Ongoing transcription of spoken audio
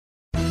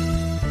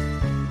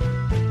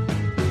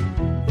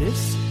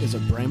is a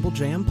Bramble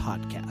Jam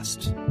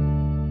podcast.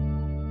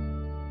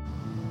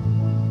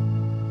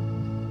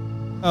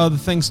 Oh, the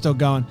thing's still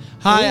going.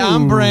 Hi,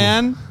 I'm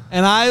Bran,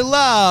 and I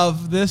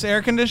love this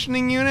air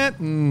conditioning unit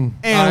and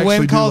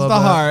When Calls the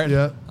Heart.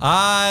 Yeah.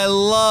 I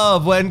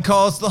love When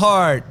Calls the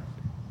Heart.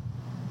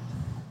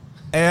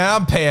 And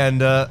I'm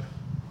Panda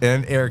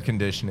and air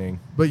conditioning.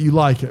 But you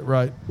like it,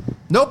 right?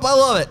 Nope, I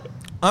love it.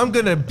 I'm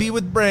going to be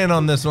with Bran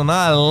on this one.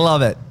 I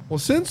love it. Well,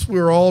 since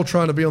we're all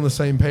trying to be on the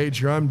same page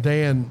here, I'm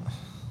Dan.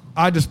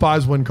 I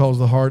despise When Calls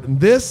the Heart, and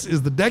this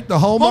is the Deck the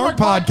Hallmark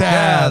podcast.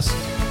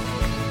 Yes.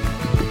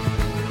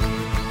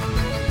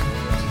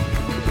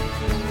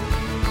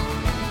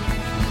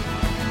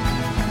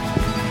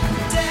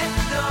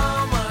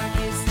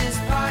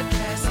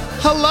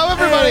 Hello,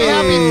 everybody.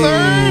 Happy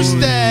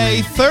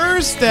Thursday.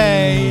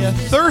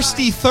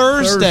 Thirsty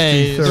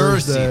Thursday.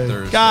 Thirsty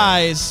Thursday.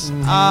 Guys,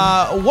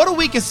 what a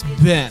week it's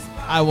been.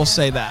 I will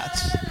say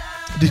that.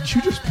 Did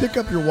you just pick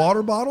up your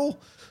water bottle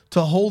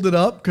to hold it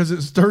up because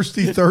it's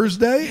Thirsty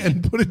Thursday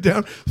and put it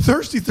down?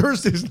 Thirsty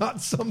Thursday is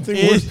not something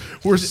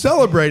we're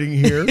celebrating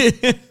here.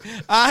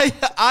 I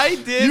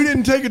did. You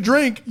didn't take a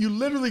drink. You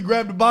literally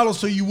grabbed a bottle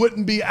so you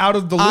wouldn't be out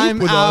of the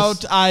loop with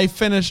us. I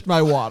finished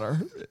my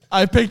water.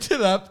 I picked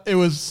it up. It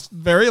was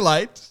very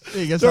light.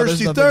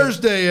 Thirsty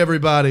Thursday,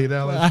 everybody.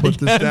 Now let's put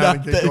this down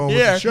and get going with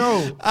the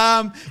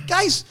show.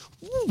 Guys,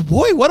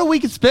 boy, what a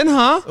week it's been,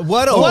 huh?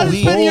 What has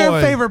week. been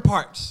your favorite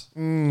parts?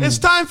 It's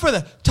time for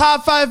the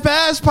top 5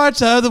 best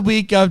parts of the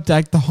week of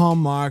Deck the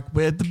Hallmark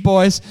with the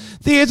boys.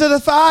 These are the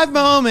 5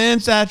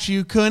 moments that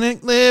you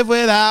couldn't live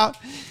without.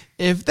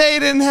 If they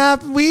didn't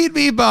happen, we'd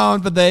be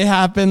boned, but they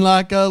happen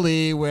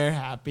luckily. We're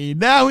happy.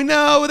 Now we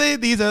know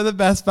these are the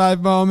best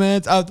 5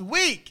 moments of the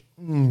week.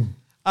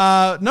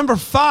 Number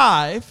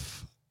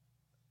 5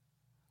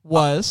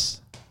 was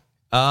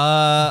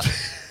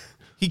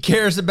he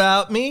cares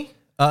about me.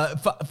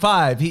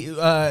 5.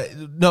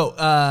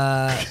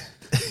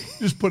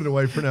 Just put it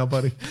away for now,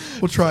 buddy.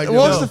 We'll try again.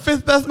 What was the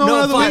 5th best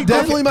moment of the week?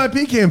 Definitely my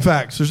pecan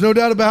facts. There's no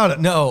doubt about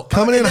it. No.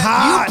 Coming in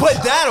hot. You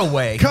put that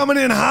away. Coming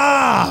in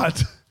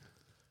hot.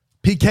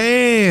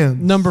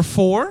 Pecan. Number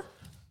 4.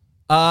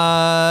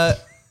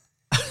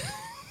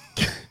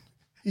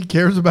 He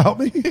cares about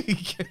me? He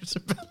cares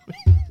about me.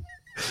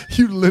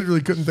 You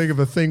literally couldn't think of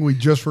a thing we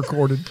just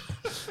recorded.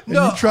 And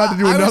No, you tried to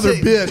do I would another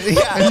say- bit,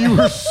 yeah. and you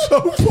were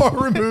so far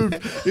removed.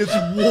 It's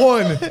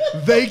one,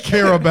 they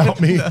care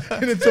about me,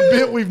 and it's a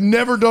bit we've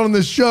never done on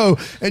this show,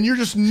 and you're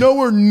just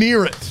nowhere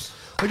near it.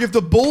 Like if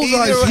the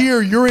bullseye's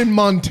here, you're in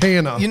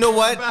Montana. You know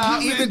what?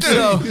 Even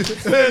so,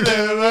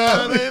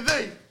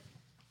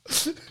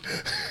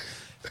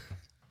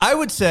 I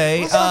would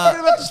say Let's not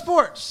forget about the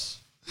sports.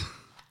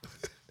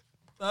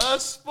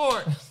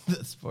 The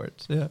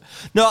sports. Yeah.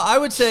 No, I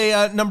would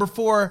say number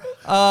 4.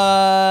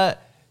 Oh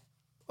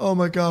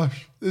my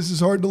gosh, this is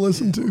hard to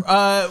listen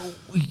to.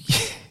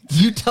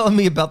 You telling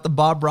me about the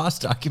Bob Ross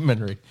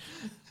documentary?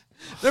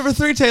 Number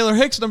 3, Taylor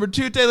Hicks. Number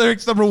 2, Taylor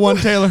Hicks. Number 1,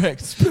 Taylor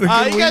Hicks. You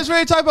guys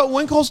ready to talk about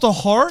When Calls the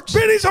Heart?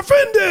 Benny's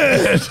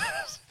offended.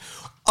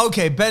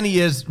 Okay, Benny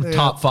is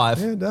top 5.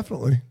 Yeah,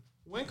 definitely.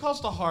 When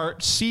Calls the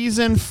Heart,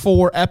 season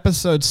 4,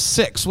 episode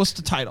 6. What's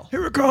the title?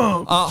 Here it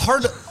comes.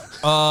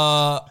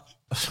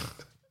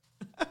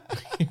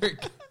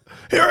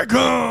 Here it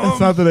comes. That's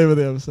not the name of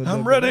the episode.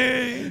 I'm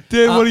ready.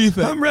 Dude, what do you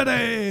think? I'm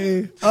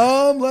ready.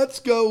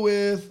 Let's go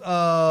with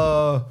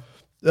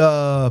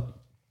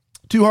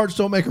Two Hearts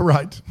Don't Make a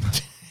Right.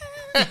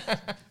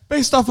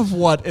 Based off of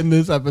what in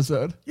this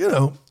episode? You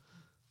know.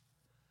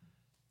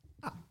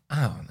 I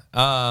don't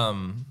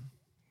know.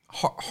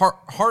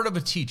 Heart of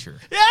a Teacher.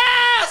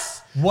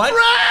 Yes! What?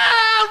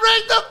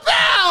 Ring the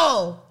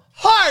bell!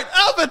 Heart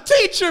of a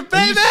Teacher,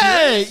 baby!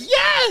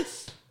 Yes!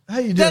 How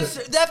you doing?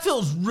 That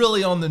feels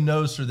really on the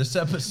nose for this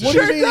episode. What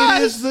Sure do you mean?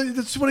 does.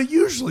 That's what it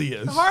usually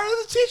is. Heart of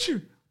the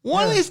Teacher.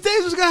 One of these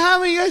days was going to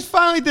happen. You guys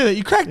finally did it.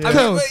 You cracked the I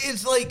mean, code.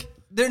 it's like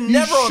they're You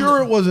never on sure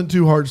the, it wasn't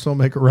Two Hearts Don't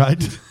Make a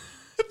Right?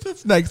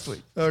 That's next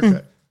week.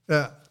 Okay.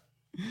 Yeah.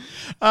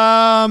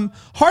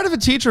 Heart of a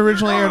Teacher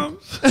originally aired.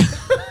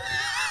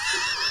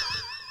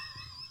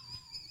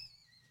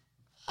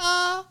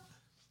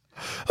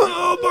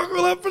 Oh,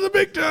 buckle up for the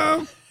big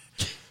time.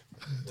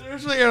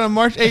 Originally aired on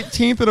March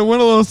 18th, and it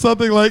went a little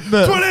something like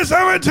this.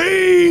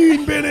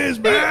 2017. Benny's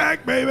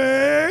back,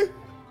 baby.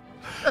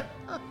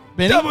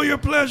 Benny, Double your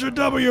pleasure,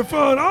 double your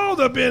fun. All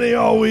the Benny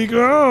all week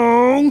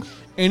long.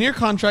 in your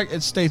contract,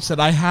 it states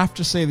that I have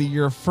to say the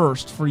year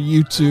first for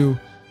you to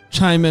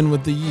chime in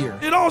with the year.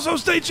 It also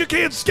states you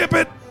can't skip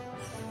it.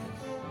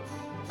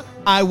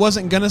 I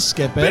wasn't going to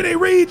skip it. Benny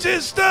reads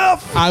his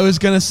stuff. I was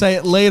going to say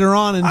it later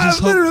on and just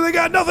I've literally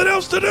got nothing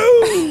else to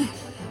do.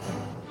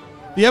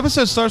 The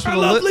episode starts with I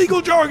love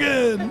legal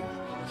jargon,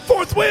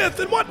 forthwith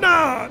and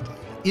whatnot.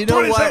 You know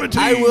what? 2017.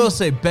 I will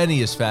say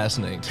Benny is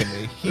fascinating to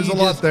me. There's a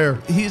lot there.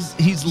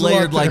 He's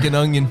layered like an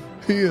onion.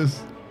 He is.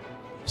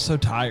 so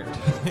tired.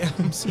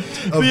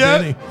 Of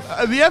Benny.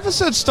 The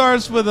episode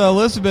starts with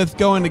Elizabeth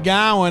going to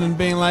Gowan and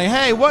being like,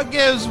 hey, what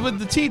gives with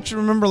the teacher?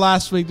 Remember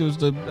last week there was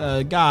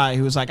the guy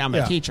who was like, I'm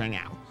a teacher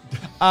now.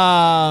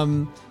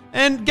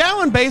 And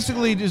Gowan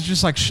basically is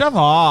just like, shove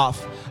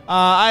off.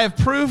 I have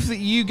proof that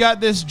you got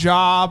this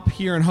job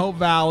here in Hope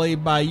Valley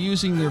by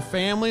using your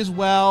family's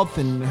wealth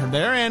and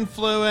their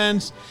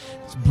influence.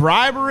 It's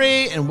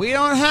bribery, and we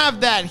don't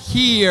have that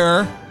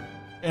here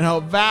in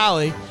Hope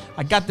Valley.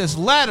 I got this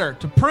letter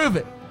to prove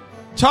it.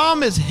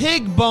 Thomas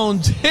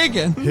Higbones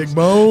Higgins,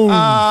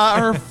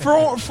 her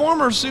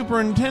former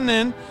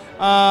superintendent,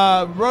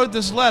 wrote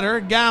this letter.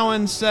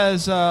 Gowan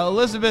says,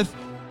 Elizabeth,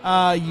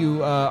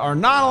 you are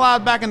not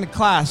allowed back into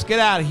class. Get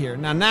out of here.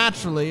 Now,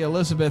 naturally,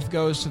 Elizabeth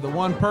goes to the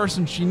one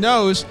person she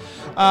knows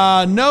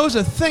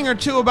a thing or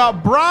two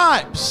about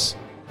bribes.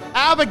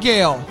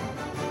 Abigail.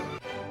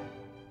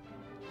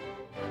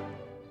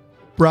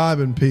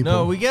 Bribing people.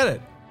 No, we get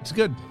it. It's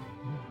good.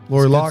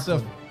 Lori It's good Loughlin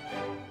stuff.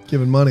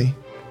 giving money.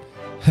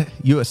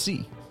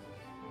 USC.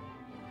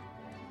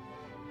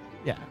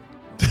 Yeah.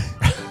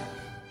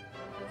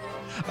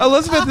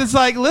 Elizabeth is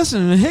like,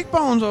 listen,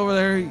 Hickbones over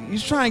there, he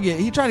tried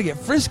to get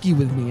frisky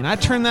with me, and I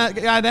turned that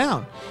guy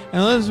down.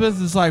 And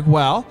Elizabeth is like,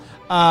 well,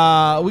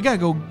 we got to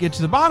go get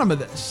to the bottom of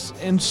this.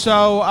 And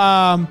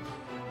so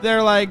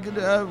they're like,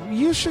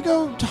 you should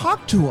go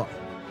talk to him.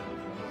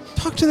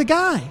 Talk to the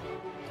guy.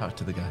 Talk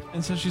to the guy.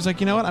 And so she's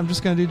like, you know what? I'm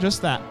just going to do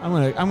just that. I'm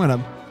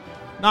gonna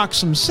knock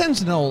some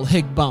sense in old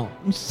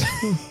Hickbones.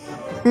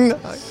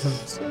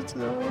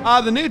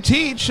 The new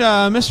teach,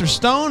 Mr.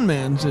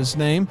 Stoneman's his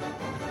name.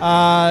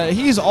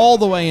 He's all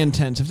the way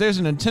intense. If there's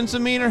an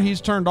intensimeter,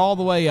 he's turned all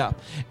the way up.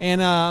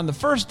 And on the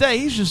first day,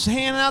 he's just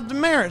handing out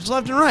demerits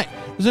left and right.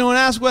 Does anyone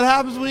ask what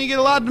happens when you get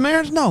a lot of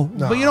demerits? No.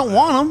 But you don't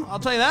want them. I'll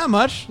tell you that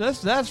much.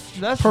 That's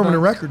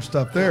Permanent record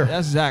stuff there.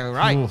 That's exactly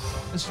right.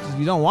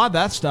 You don't want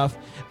that stuff.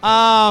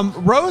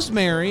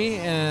 Rosemary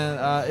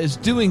is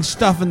doing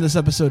stuff in this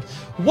episode.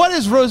 What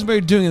is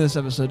Rosemary doing in this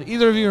episode?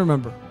 Either of you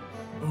remember?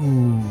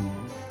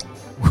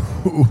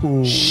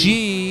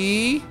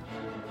 She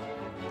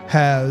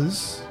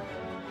has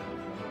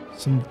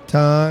some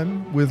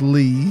time with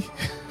Lee.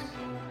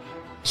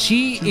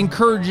 She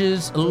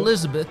encourages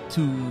Elizabeth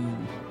to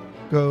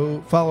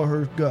Go follow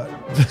her gut.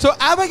 So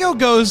Abigail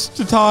goes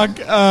to talk.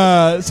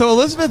 So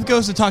Elizabeth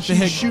goes to talk to She's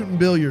Hick. shooting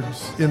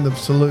billiards in the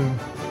saloon.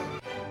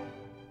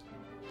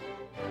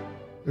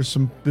 There's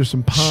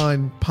some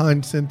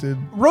pine scented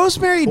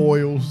Rosemary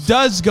oils.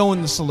 does go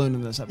in the saloon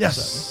in this episode.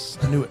 Yes,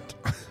 I knew it.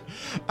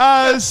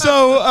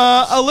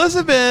 So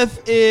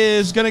Elizabeth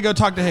is gonna go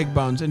talk to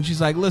Hickbones, and she's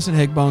like, "Listen,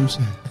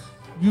 Hickbones,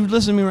 you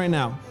listen to me right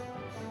now.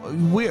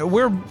 I'm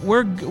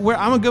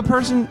a good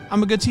person.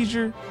 I'm a good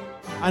teacher.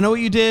 I know what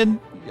you did.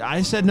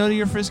 I said no to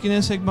your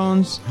friskiness,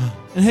 Hickbones.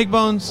 And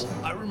Hickbones,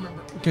 I remember.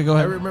 Okay, go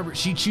ahead. I remember.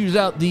 She chews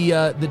out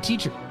the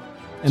teacher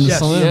in the Yes.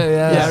 saloon.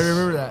 Yeah, I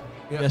remember that.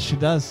 Yeah. Yes, she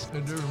does. I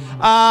do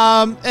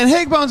remember. And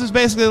Hickbones is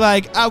basically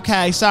like,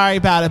 okay, sorry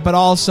about it, but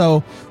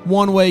also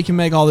one way you can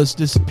make all this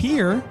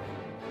disappear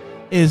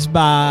is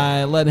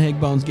by letting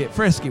Hickbones get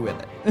frisky with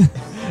it.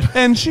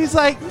 And she's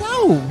like,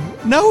 no,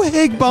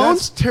 Hickbones.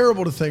 That's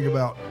terrible to think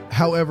about.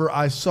 However,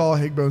 I saw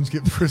Hickbones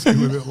get frisky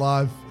with it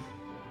live.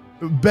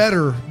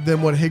 Better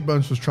than what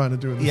Hickbones was trying to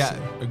do in this scene.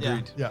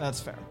 Agreed. Yeah.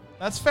 That's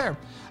fair.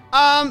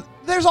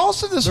 There's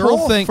also this They're whole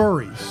all thing.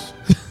 furries.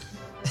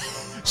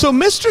 So,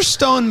 Mr.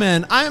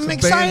 Stoneman, I'm It's a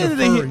excited band of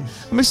to hear.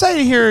 furries. I'm excited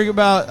to hear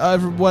about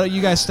what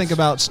you guys think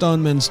about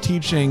Stoneman's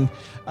teaching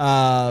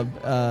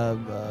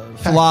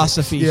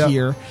philosophy yeah.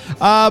 here.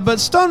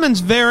 But Stoneman's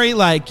very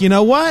like, you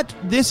know what?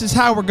 This is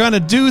how we're gonna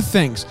do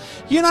things.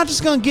 You're not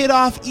just gonna get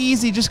off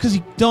easy just because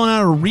you don't know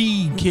how to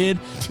read, kid.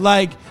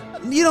 Like,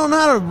 you don't know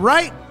how to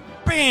write.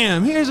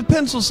 Bam! Here's a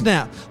pencil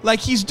snap. Like,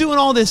 he's doing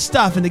all this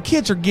stuff, and the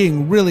kids are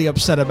getting really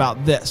upset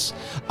about this.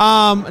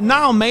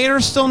 Niall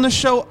Mater's still in the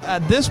show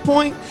at this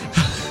point.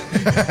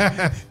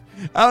 I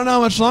don't know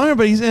how much longer,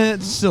 but he's in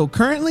it still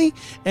currently.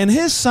 And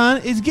his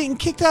son is getting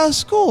kicked out of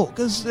school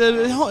because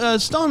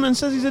Stoneman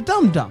says he's a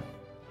dum-dum.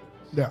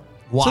 Yeah.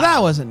 Wow. So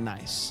that wasn't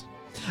nice.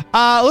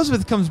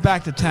 Elizabeth comes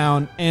back to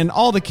town, and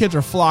all the kids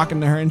are flocking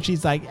to her, and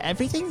she's like,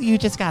 everything, you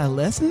just got to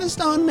listen to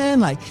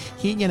Stoneman. Like,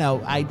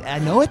 I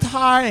know it's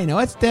hard. I know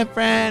it's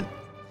different.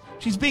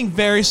 She's being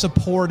very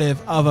supportive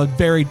of a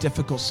very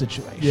difficult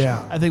situation.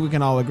 Yeah. I think we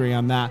can all agree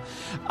on that.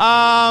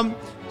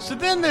 So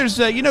then there's,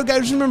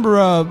 guys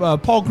remember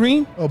Paul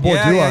Green? Oh, boy,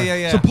 Yeah, do yeah, I. yeah,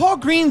 yeah. So Paul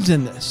Green's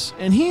in this,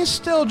 and he's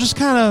still just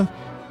kind of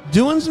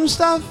doing some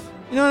stuff.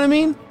 You know what I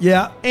mean?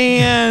 Yeah.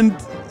 And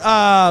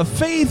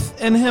Faith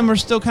and him are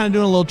still kind of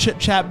doing a little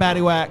chit-chat,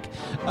 baddywhack,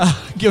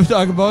 give a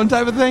dog a bone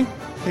type of thing.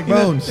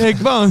 Hickbones.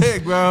 Hickbones.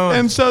 Hickbones.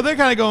 And so they're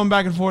kind of going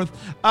back and forth.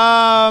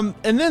 And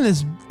then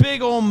this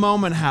big old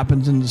moment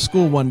happens in the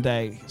school one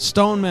day.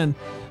 Stoneman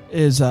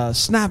is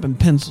snapping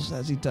pencils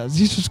as he does.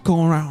 He's just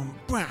going around.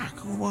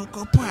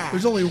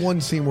 There's only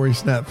one scene where he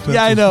snaps pencils.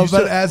 Yeah, I know, You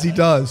said but- as he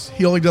does.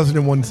 He only does it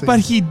in one scene.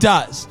 But he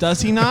does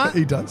he not?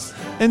 he does.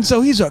 And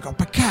so he's like,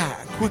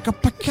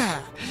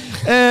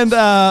 and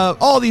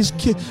all these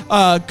kids,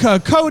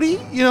 Cody,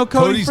 Cody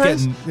Cody's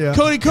Friends, getting- yeah.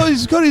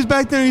 Cody's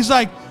back there, and he's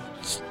like,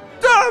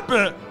 stop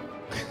it!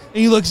 And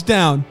he looks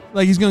down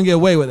like he's gonna get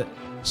away with it.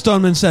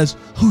 Stoneman says,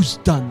 who's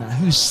done that?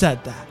 Who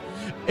said that?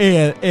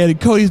 And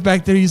Cody's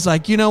back there. He's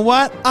like, you know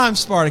what? I'm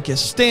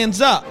Spartacus.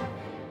 Stands up.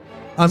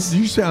 Did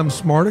you say I'm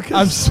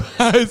Smartacus?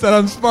 I said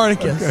I'm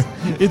Spartacus. Okay.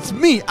 It's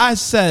me. I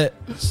said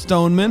it,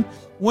 Stoneman.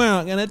 We're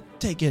not going to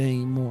take it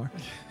anymore.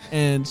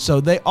 And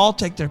so they all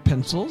take their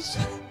pencils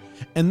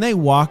and they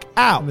walk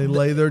out. And they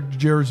lay their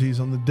jerseys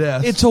on the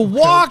desk. It's a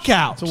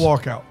walkout. It's a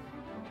walkout.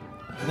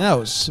 That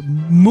was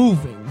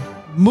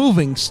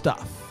moving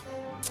stuff.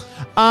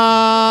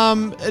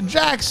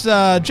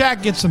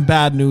 Jack gets some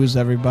bad news,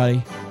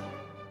 everybody.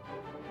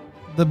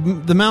 The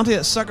Mountie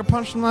that sucker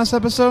punched in the last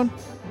episode?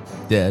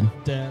 Dead.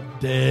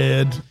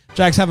 Dead.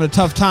 Jack's having a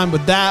tough time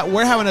with that.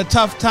 We're having a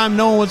tough time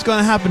knowing what's going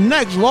to happen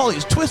next with all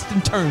these twists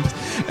and turns.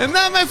 And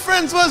that, my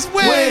friends, was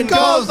Win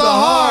Goes the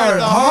Heart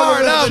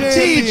of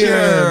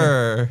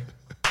Teacher.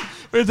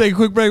 We're going to take a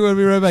quick break. We'll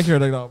be right back here.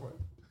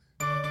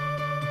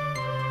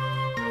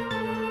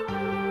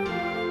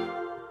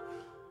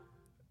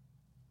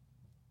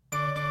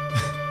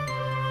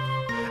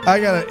 I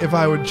gotta, if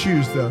I would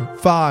choose though,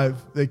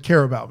 5, they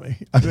care about me.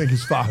 I think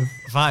it's 5.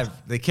 5.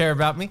 They care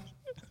about me?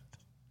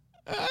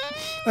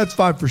 That's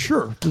 5 for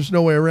sure. There's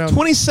no way around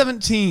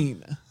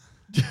 2017.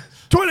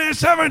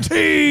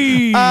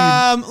 2017!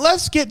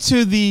 Let's get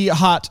to the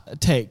hot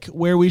take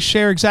where we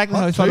share exactly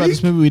how we felt about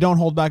this movie. We don't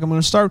hold back. I'm going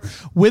to start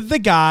with the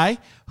guy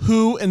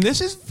who, and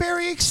this is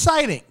very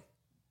exciting,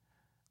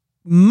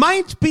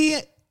 might be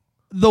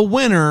the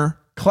winner.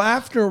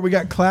 Clafner, we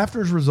got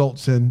Clafner's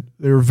results in.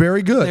 They were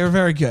very good. They were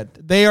very good.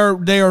 They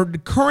are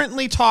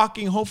currently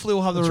talking. Hopefully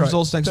we'll have the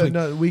results next week.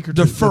 No, a week or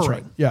two.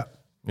 Deferring. Right. Yeah.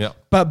 Yeah.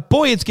 But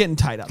boy, it's getting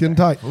tight up Getting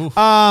there.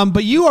 tight.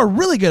 But you are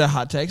really good at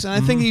hot takes, and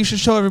I think you should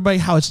show everybody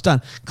how it's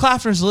done.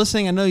 Clafner's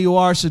listening. I know you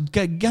are, so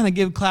gotta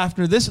give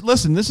Clafner this.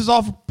 Listen, this is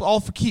all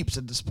for keeps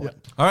at this point.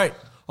 All right.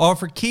 All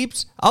for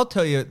keeps. I'll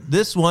tell you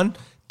this one.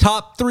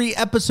 Top 3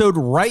 episode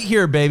right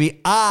here,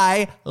 baby.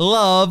 I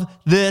love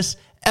this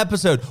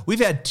episode. We've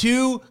had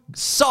 2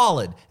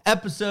 solid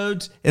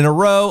episodes in a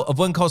row of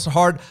When Calls the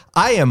Heart.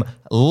 I am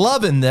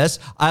loving this.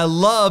 I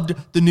loved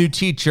the new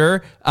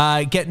teacher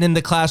getting in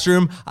the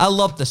classroom. I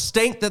love the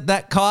stank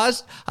that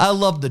caused. I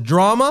love the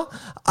drama.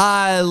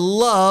 I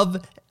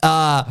love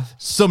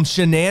some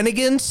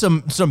shenanigans,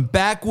 some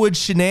backwoods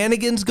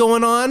shenanigans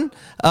going on.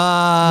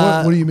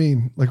 What do you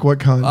mean? Like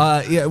what kind?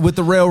 Yeah, with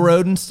the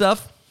railroad and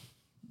stuff.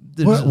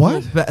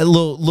 What? A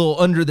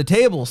little under the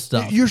table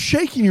stuff. You're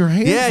shaking your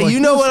hands. Yeah, like you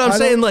know this. what I'm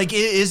saying. Like,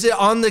 is it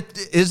on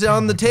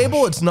the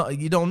table? It's not.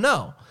 You don't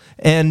know.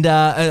 And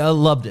I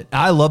loved it.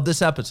 I loved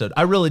this episode.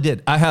 I really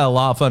did. I had a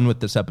lot of fun with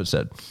this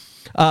episode.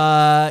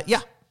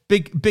 Yeah,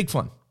 big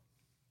fun.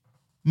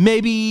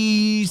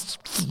 Maybe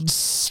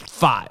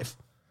 5.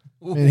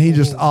 And he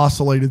just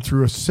oscillated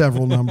through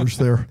several numbers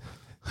there.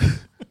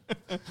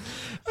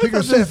 Pick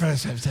up 7,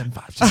 7,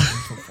 5, 6,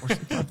 4,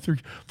 5, 3,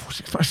 4,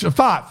 6, 5, 6,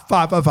 5,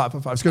 5, 5, 5,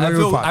 5, 5. It's gonna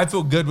go 5. I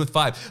feel good with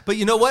 5. But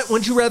you know what?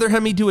 Wouldn't you rather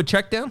have me do a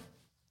check down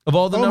of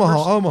all the numbers?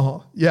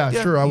 Omaha. Yeah,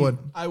 sure, I would.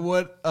 I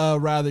would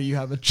rather you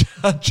have a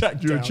check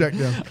Do down. a check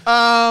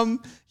down.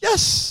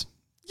 Yes.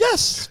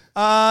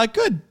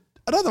 Good.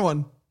 Another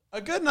one.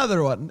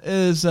 Another one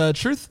is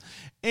Truth.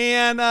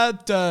 And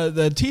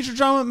the teacher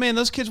drama, man,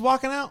 those kids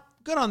walking out,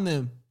 good on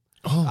them.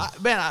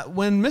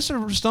 When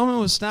Mr. Stoneman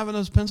was snapping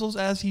those pencils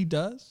as he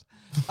does,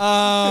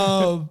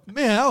 man,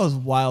 that was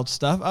wild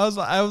stuff. I was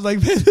like,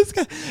 man, this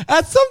guy.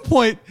 At some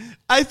point,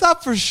 I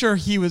thought for sure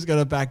he was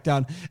gonna back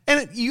down.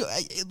 And we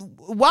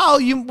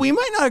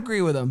might not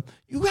agree with him,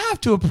 you have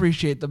to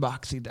appreciate the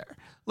moxie there.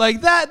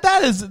 Like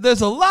that is.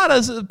 There's a lot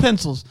of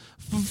pencils.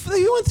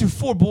 You went through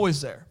 4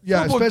 boys there.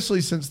 Yeah,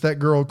 especially since that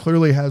girl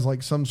clearly has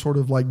like some sort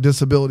of like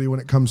disability when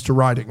it comes to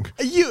writing.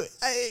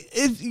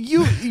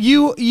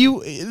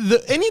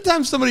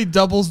 Anytime somebody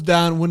doubles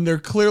down when they're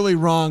clearly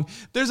wrong,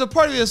 there's a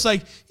part of you that's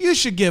like, you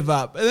should give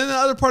up. And then the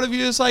other part of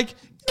you is like,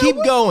 keep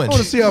going. I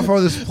want to see how far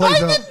this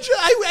plays out.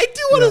 I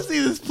do want to see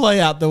this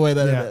play out the way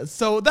that it is.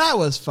 So that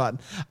was fun.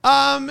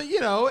 And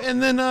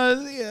then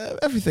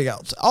everything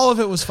else. All of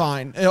it was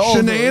fine.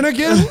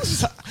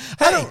 Shenanigans?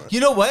 Hey, you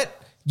know what?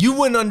 You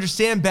wouldn't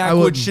understand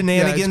backwoods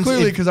shenanigans. Yeah, it's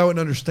clearly because I wouldn't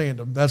understand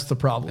them. That's the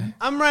problem.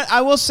 I'm ready.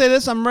 I will say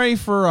this. I'm ready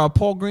for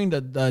Paul Green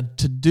to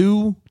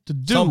do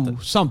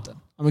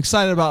something. I'm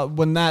excited about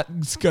when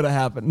that's going to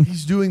happen.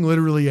 He's doing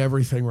literally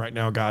everything right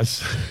now,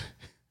 guys.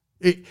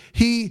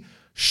 He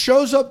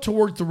shows up to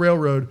work the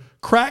railroad,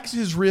 cracks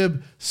his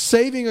rib,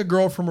 saving a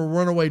girl from a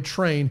runaway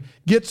train,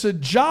 gets a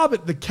job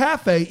at the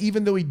cafe,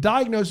 even though he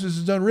diagnoses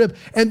his own rib,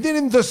 and then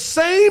in the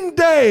same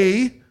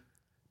day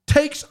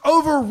takes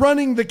over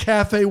running the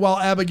cafe while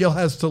Abigail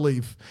has to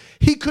leave.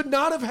 He could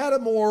not have had a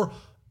more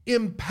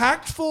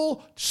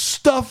impactful,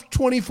 stuffed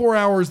 24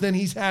 hours than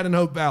he's had in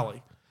Hope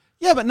Valley.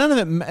 Yeah, but none of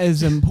it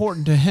is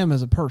important to him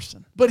as a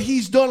person. But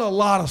he's done a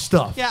lot of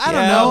stuff. Yeah, I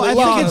don't know. I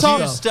think it's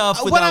all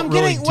stuff. What I'm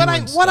getting, what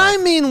I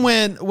mean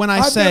when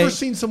I say, I've never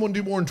seen someone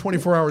do more in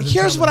 24 hours.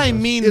 Here's what I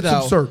mean, it's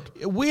though. absurd.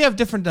 We have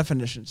different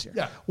definitions here.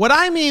 Yeah. What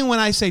I mean when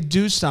I say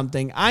do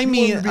something, I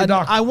mean him to be a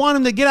doctor. I want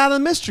him to get out of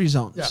the mystery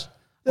zones. Yeah.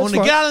 Want to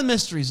fine. get out of the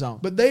mystery zone.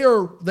 But they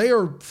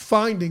are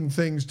finding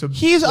things to.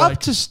 He's up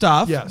to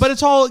stuff, Yes. but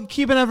it's all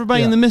keeping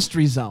everybody in the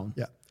mystery zone.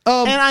 Yeah.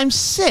 And I'm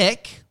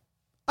sick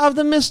of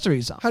the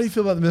mystery zone. How do you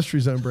feel about the mystery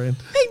zone, Brand?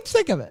 I'm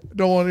sick of it.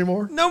 Don't want any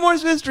more? No more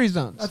mystery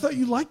zones. I thought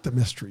you liked the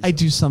mystery zone. I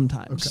do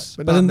sometimes. Okay,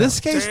 but but in not this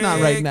case, not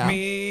right now.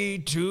 me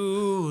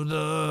to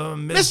the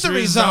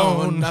Mystery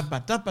zone.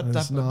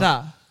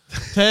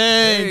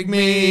 Take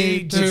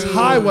me to It's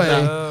highway.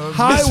 the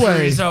Highway.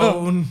 mystery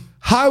zone.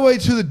 Highway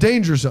to the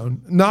danger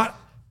zone, not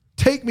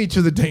take me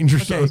to the danger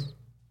zone.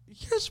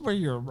 Here's where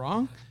you're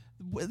wrong.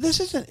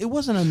 It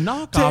wasn't a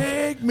knockoff.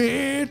 Take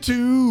me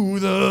to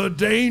the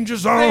danger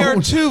zone. They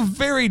are two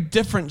very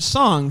different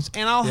songs,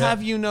 and I'll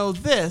have you know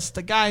this: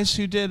 the guys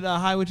who did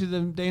Highway to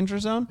the Danger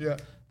Zone,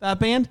 that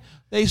band,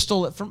 they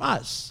stole it from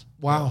us.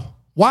 Wow.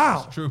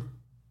 True.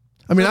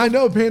 I mean, I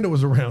know Panda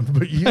was around,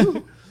 but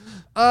you.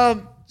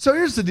 So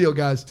here's the deal,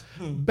 guys.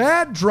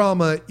 Bad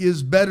drama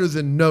is better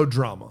than no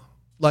drama.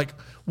 Like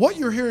what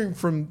you're hearing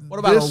from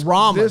about a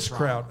Rama this drama?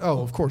 crowd. Oh,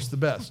 of course, the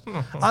best.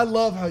 I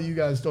love how you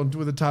guys don't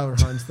do the Tyler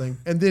Hines thing,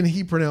 and then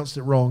he pronounced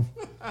it wrong.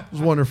 It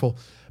was wonderful.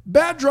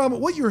 Bad drama.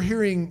 What you're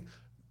hearing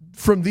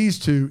from these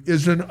two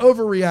is an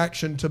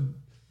overreaction to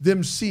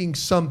them seeing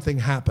something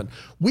happen.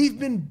 We've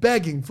been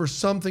begging for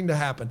something to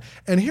happen,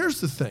 and here's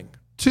the thing.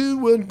 To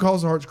William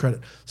Calls the Heart's credit,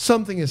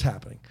 something is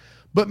happening,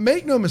 but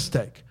make no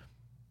mistake.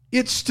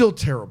 It's still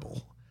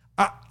terrible.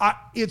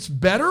 It's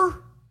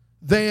better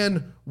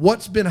than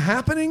what's been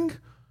happening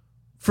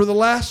for the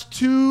last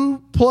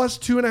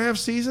 2.5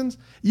 seasons.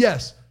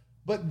 Yes,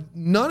 but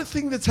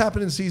nothing that's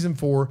happened in season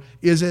 4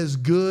 is as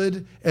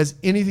good as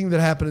anything that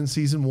happened in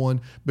season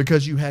 1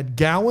 because you had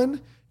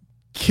Gowan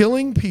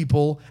killing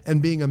people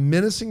and being a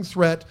menacing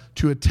threat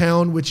to a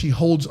town which he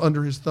holds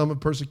under his thumb of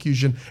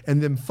persecution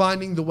and then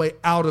finding the way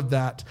out of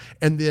that.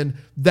 And then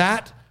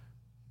that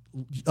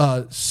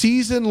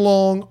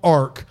season-long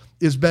arc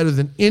is better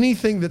than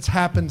anything that's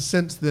happened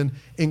since then,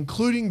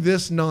 including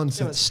this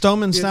nonsense.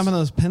 Stoneman snapping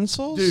those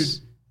pencils?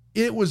 Dude,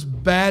 it was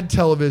bad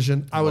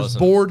television. I was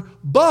bored,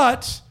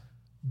 but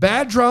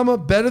bad drama,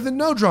 better than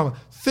no drama.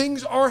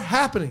 Things are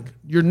happening.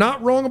 You're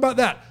not wrong about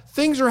that.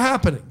 Things are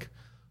happening.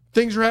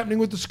 Things are happening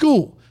with the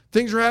school.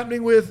 Things are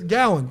happening with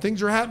Gowan.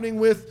 Things are happening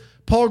with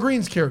Paul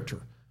Green's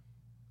character.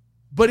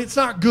 But it's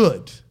not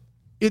good.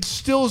 It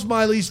still is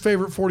my least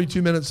favorite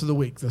 42 minutes of the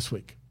week this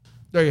week.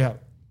 There you have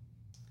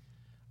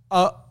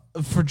it.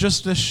 For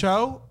just this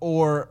show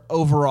or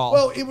overall?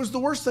 Well, it was the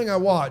worst thing I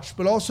watched,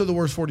 but also the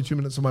worst 42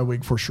 minutes of my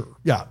week for sure.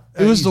 Yeah.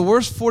 It was the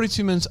worst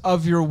 42 minutes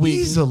of your week.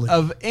 Easily.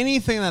 Of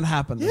anything that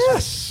happened this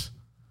Yes.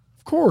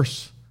 Of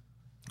course.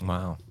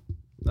 Wow.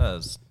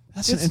 That's an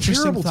It's interesting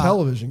terrible thought.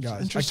 television, guys.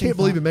 I Interesting can't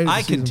believe it made it to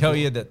I can season tell 4.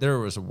 you that there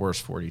was a worse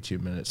 42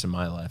 minutes in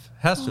my life.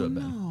 Has to have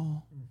been.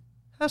 No.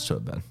 Has to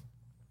have been.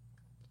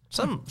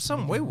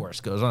 Some way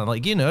worse goes on.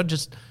 Like,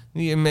 just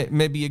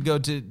maybe you go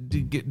to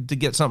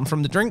get something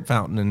from the drink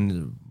fountain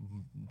and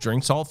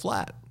drinks all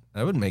flat.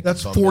 That would make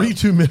That's you bummed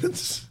 42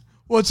 minutes.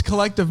 Well, it's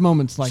collective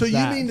moments like So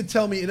that. you mean to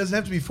tell me it doesn't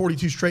have to be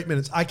 42 straight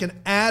minutes? I can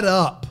add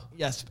up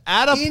Yes.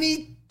 Add up.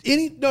 any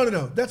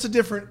no. That's a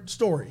different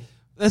story.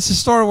 That's the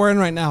story we're in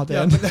right now,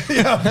 Dan.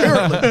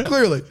 Yeah,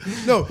 clearly.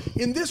 No,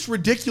 in this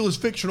ridiculous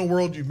fictional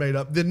world you've made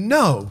up, then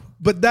no.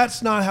 But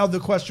that's not how the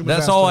question was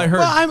That's asked all at I heard.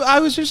 Well, I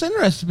was just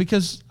interested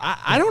because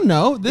I don't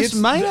know. This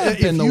might have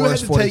been the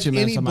worst 42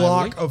 minutes of my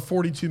block week. of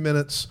 42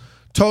 minutes,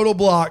 total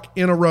block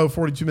in a row,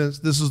 42 minutes,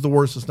 this is the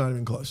worst. It's not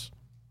even close.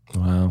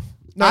 Wow.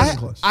 Not even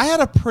close. I had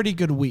a pretty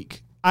good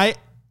week.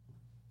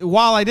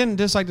 While I didn't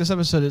dislike this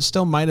episode, it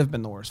still might have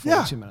been the worst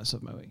 42 minutes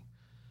of my week.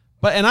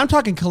 And I'm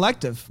talking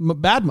collective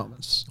bad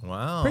moments.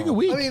 Wow. Pretty good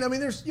week. I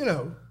mean, there's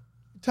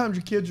times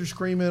your kids are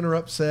screaming or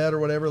upset or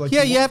whatever. Like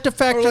Yeah, you have to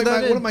factor or like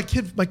that in. One of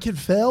my kid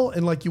fell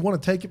and like you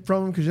want to take it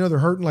from them because they're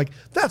hurting. Like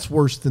that's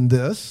worse than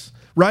this,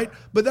 right?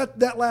 But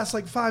that lasts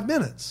like 5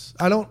 minutes.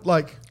 I don't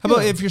like. How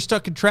about if you're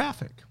stuck in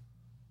traffic?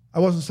 I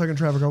wasn't stuck in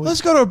traffic all week.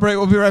 Let's go to a break.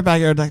 We'll be right back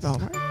here. Deck the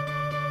Hallmark.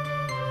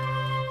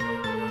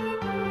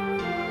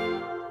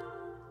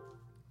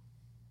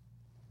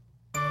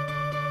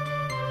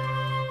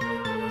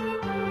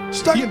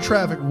 Stuck in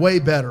traffic, way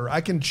better.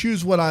 I can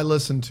choose what I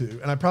listen to,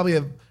 and I probably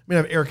have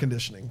air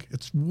conditioning.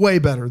 It's way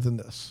better than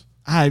this.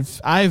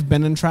 I've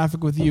been in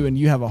traffic with you, and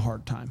you have a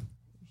hard time.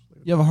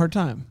 You have a hard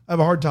time. I have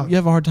a hard time. You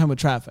have a hard time with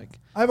traffic.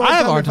 I have a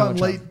hard time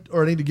if I'm late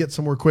or I need to get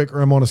somewhere quick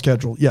or I'm on a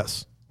schedule.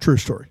 Yes, true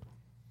story.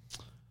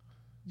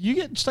 You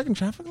get stuck in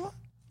traffic a lot?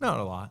 Not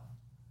a lot.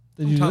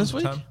 Did you Time this to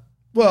week? time.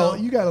 Well,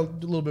 you got a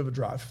little bit of a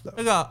drive, though.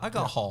 I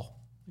got haul.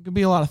 It could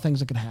be a lot of things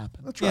that could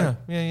happen. That's right.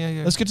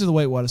 Yeah. Let's get to the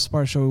Wait What. It's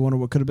part of the show. We wonder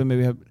what could have been.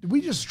 Maybe Did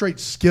we just straight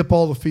skip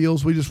all the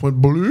fields? We just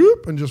went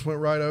bloop and just went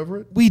right over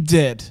it. we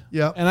did.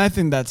 Yeah. And I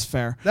think that's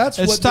fair. That's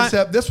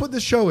what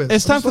this show is.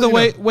 It's I'm time just for the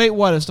letting you know. Wait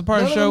What. It's the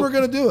part None of of the show. them are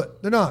going to do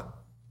it. They're not.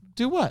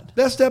 Do what?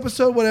 Best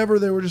episode, whatever.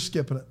 They were just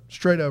skipping it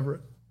straight over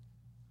it.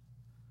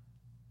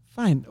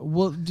 Fine.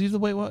 We'll do the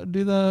Wait What.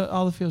 Do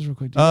all the fields real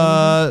quick.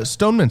 Do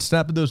Stoneman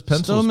snapping those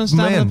pencils. Stoneman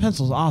snapping the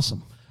pencils.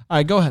 Awesome. All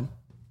right, go ahead.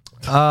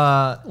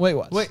 Wait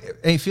What? Wait,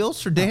 any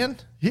feels for Dan?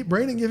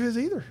 Brandon give his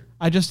either.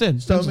 I just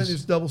did. Stoneman Pencils.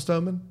 is double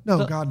Stoneman?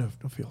 No, God, no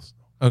feels.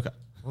 Okay.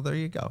 Well, there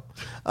you go.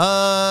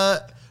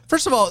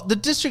 First of all, the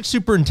district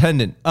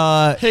superintendent,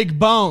 Hig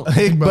Bone.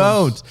 Hig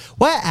Bones.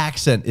 What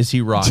accent is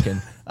he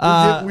rocking?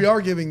 We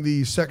are giving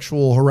the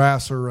sexual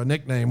harasser a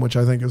nickname, which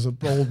I think is a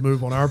bold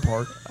move on our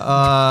part.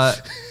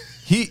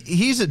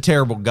 He's a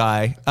terrible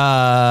guy,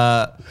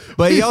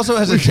 but he also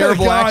has a We got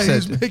terrible guy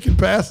accent. who's making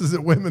passes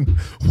at women.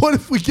 What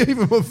if we gave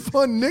him a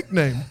fun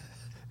nickname?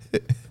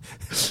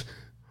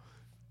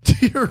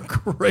 Dear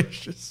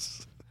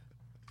gracious.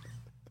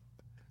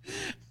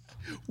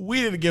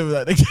 We didn't give him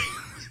that nickname.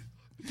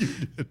 You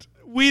did.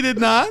 We did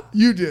not.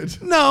 You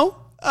did. No.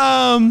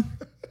 That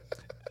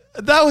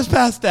was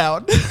passed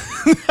down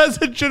as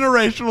a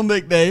generational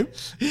nickname.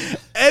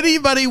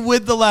 Anybody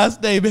with the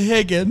last name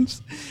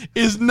Higgins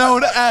is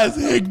known as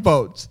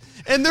Higboats.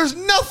 And there's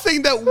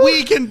nothing that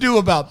we can do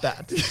about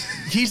that.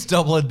 He's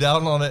doubling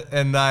down on it,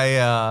 and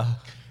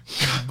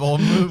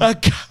bold move.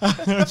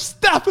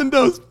 Snapping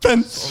those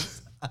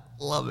pencils.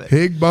 Love it.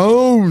 Hig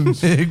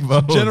Bones. Hig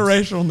Bones.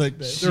 Generational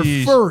nickname.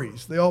 They're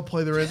furries. They all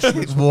play their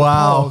instruments. with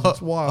Wow. paws.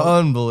 It's wild.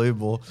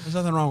 Unbelievable. There's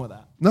nothing wrong with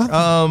that.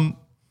 Nothing.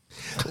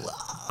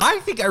 I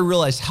think I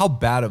realized how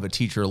bad of a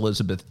teacher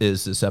Elizabeth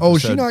is this episode. Oh,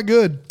 she's not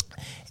good.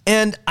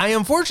 And I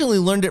unfortunately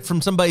learned it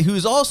from somebody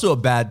who's also a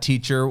bad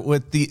teacher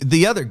with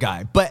the other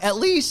guy. But at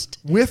least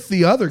With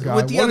the other guy.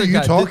 with the what other are you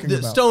guy, talking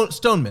about?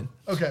 Stoneman.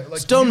 Okay, like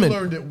Stoneman. you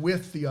learned it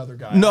with the other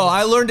guy. No,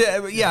 I learned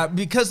it. Yeah,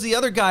 because the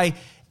other guy.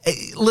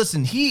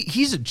 Listen,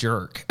 he's a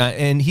jerk,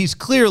 and he's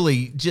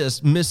clearly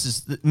just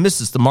misses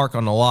the mark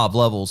on a lot of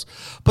levels.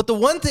 But the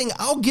one thing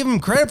I'll give him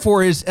credit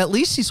for is at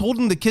least he's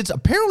holding the kids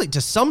apparently to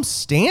some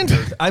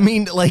standard. I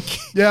mean, like,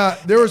 Yeah,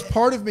 there was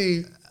part of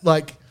me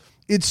like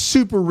it's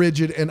super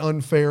rigid and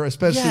unfair,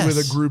 especially with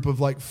Yes. a group of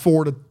like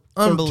 4 to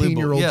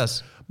 13-year-olds.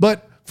 Yes.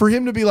 But for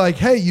him to be like,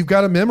 hey, you've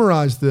got to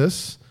memorize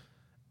this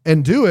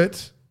and do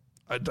it.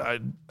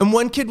 and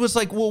one kid was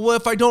like, "Well,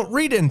 what if I don't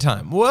read in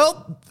time?"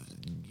 Well,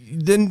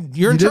 then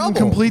you're in You trouble.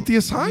 didn't complete the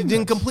assignment. You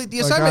didn't complete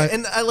the Like, assignment,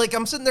 and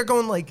I'm sitting there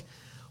going like,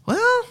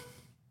 well.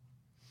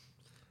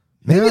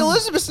 Maybe Yeah.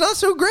 Elizabeth's not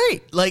so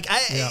great. Like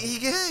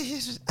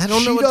I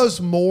don't know. She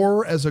does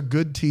more as a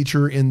good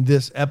teacher in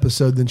this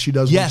episode than she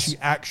does when she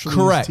actually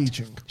correct. is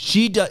teaching.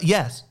 She does.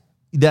 Yes,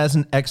 that's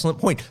an excellent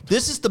point.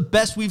 This is the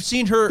best we've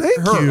seen her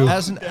Thank you.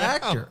 as an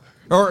actor,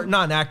 or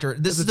not an actor.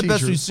 This As is a the best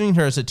teacher. we've seen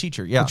her as a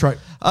teacher. Yeah, That's right.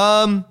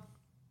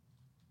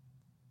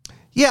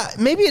 Yeah,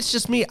 maybe it's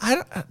just me.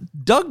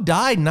 Doug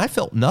died, and I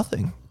felt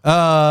nothing.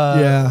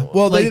 Yeah.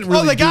 Well, they didn't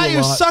really the guy do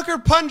a who lot. sucker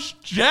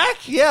punched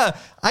Jack? Yeah,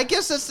 I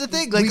guess that's the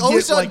thing. Like, We I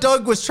always get, thought like-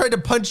 Doug was trying to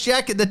punch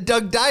Jack, and then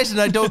Doug dies,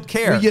 and I don't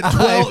care. We get I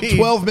 12, mean,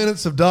 12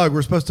 minutes of Doug.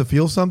 We're supposed to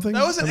feel something.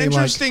 That was an I mean, like,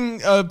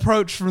 interesting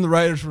approach from the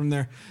writers from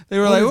there. They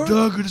were what like, if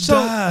Doug would have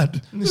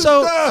died?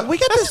 So we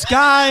got this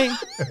guy.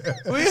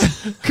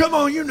 Come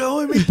on, you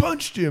know him. He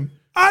punched him.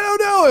 I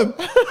don't know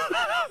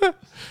him.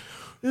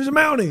 There's a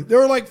Mountie. There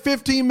were like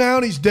 15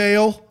 Mounties,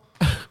 Dale.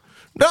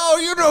 no,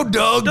 you know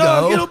Doug. Doug,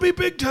 though. it'll be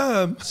big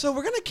time. So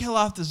we're gonna kill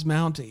off this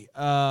Mountie.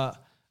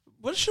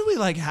 What should we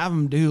like have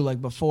him do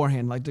like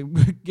beforehand, like to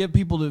get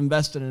people to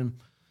invest in him?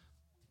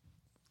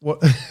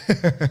 What?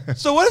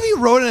 So what if he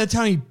rode into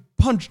town, he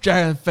punched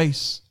Jack in the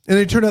face, And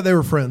it turned out they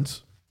were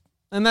friends.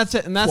 and that's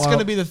it, and that's Wow.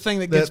 gonna be the thing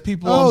that gets That-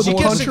 people oh, on the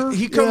board. puncher?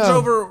 He comes Yeah.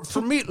 over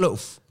for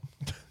meatloaf.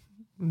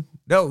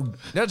 No,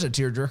 that's a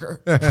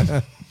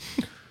tearjerker.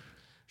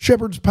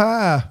 Shepherd's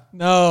pie,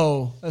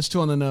 No, that's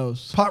too on the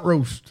nose. pot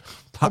roast.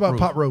 How about roast.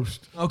 pot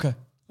roast? Okay,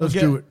 Let's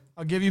do it.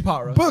 I'll give you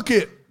pot roast. Book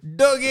it.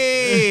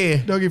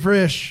 Dougie. Dougie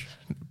Fresh.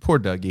 Poor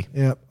Dougie.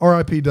 Yeah.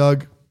 R.I.P.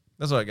 Doug.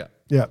 That's what I got.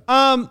 Yeah.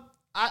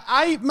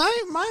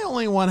 My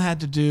only one had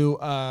to do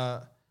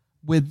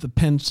with the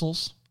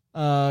pencils.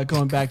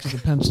 Going back to the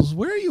pencils.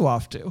 Where are you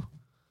off to?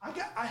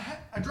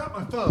 I dropped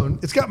my phone.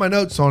 It's got my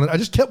notes on it. I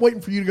just kept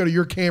waiting for you to go to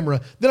your camera.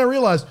 Then I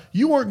realized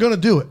you weren't going to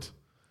do it.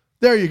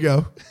 There you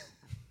go.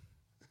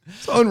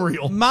 It's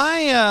unreal. My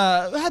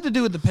had to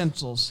do with the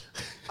pencils.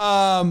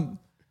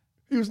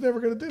 He was never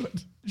going to do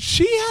it.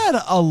 She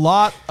had a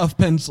lot of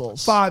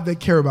pencils. 5, they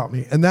care about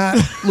me. And that,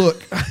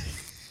 look,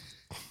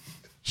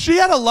 She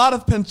had a lot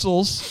of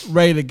pencils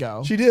ready to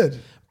go. she did.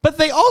 But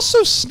they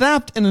also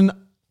snapped in an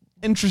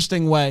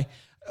interesting way.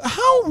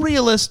 How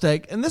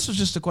realistic, and this was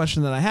just a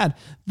question that I had,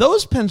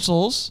 those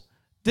pencils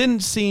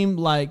didn't seem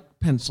like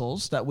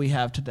pencils that we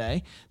have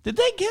today. Did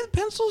they get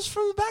pencils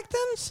from the back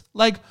thens?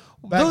 Like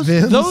Back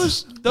thens?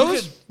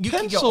 those You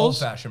can get pencils,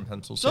 old-fashioned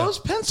pencils. those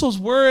pencils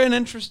were an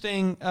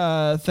interesting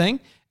thing,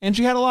 and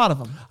she had a lot of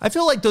them. I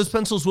feel like those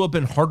pencils would have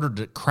been harder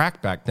to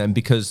crack back then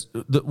because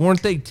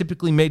weren't they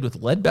typically made with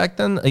lead back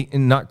then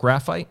and not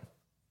graphite?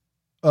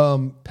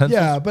 Pencils?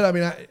 Yeah, but I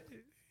mean,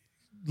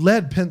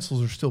 lead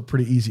pencils are still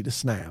pretty easy to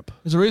snap.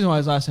 There's a reason why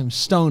his last name's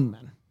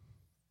Stoneman.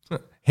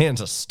 Hands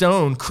of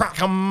stone,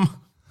 crack 'em.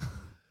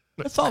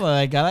 That's all that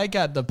I got. I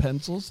got the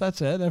pencils.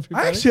 That's it.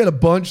 Everybody. I actually had a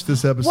bunch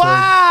this episode.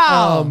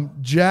 Wow.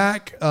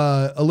 Jack,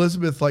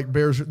 Elizabeth, like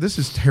bears. This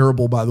is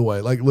terrible, by the way.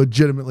 Like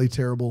legitimately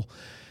terrible.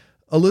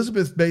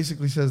 Elizabeth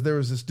basically says there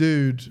was this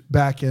dude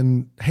back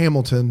in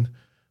Hamilton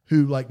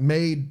who like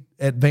made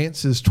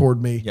advances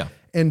toward me. Yeah.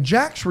 And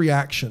Jack's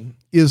reaction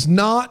is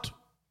not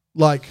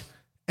like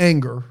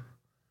anger,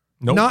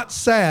 Nope. not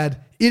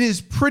sad. It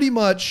is pretty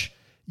much,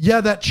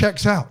 yeah, that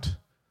checks out.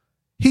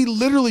 He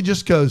literally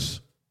just goes,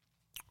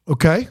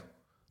 okay.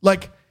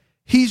 Like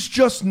he's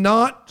just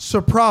not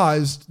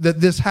surprised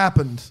that this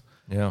happened.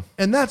 Yeah.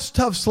 And that's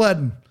tough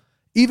sledding.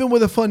 Even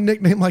with a fun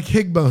nickname like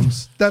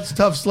Higbones, that's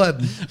tough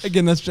sledding.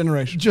 Again, that's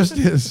generational. Just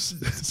is.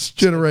 It's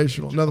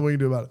generational. Nothing we can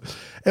do about it.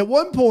 At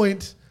one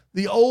point,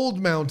 the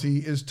old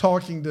Mountie is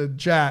talking to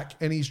Jack,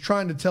 and he's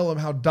trying to tell him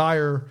how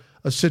dire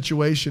a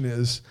situation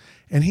is.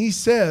 And he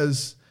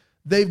says,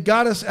 they've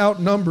got us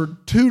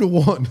outnumbered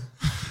 2-1.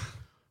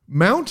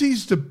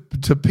 Mounties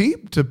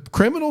to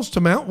criminals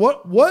to mount?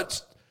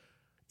 What?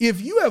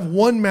 If you have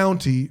one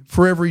Mountie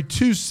for every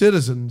 2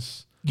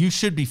 citizens, You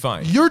should be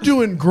fine. you're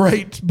doing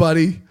great,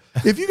 buddy.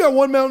 If you got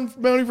one Mountie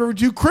for every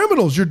 2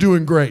 criminals, you're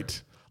doing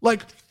great.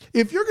 Like,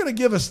 if you're going to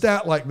give a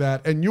stat like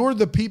that and you're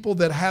the people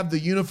that have the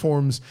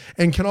uniforms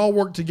and can all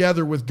work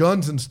together with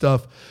guns and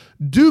stuff,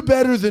 do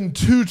better than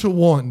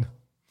 2-1.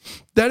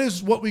 That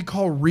is what we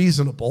call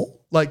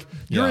reasonable. Like,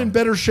 you're in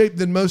better shape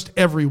than most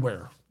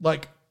everywhere.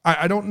 Like,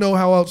 I don't know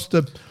how else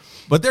to...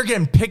 But they're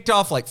getting picked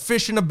off like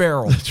fish in a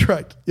barrel. That's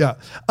right. Yeah.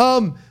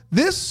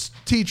 This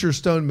teacher,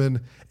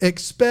 Stoneman,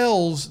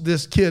 expels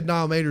this kid,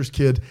 Niall Mater's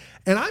kid.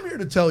 And I'm here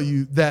to tell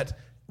you that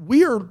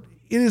it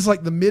is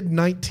like the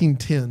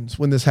mid-1910s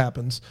when this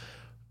happens.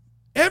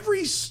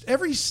 Every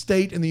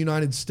state in the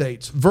United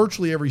States,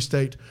 virtually every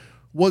state,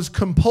 was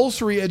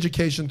compulsory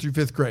education through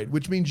 5th grade,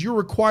 which means you're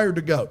required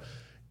to go.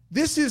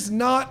 This is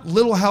not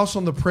Little House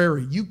on the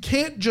Prairie. You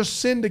can't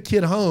just send a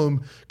kid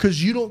home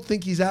because you don't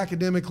think he's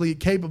academically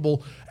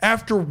capable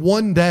after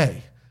one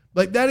day.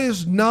 Like, that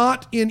is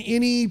not in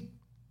any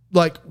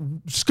like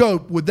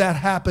scope would that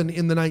happen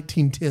in the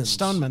 1910s.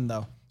 Stoneman,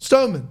 though.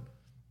 Stoneman.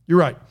 You're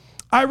right.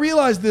 I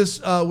realized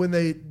this when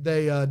they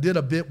did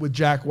a bit with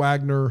Jack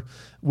Wagner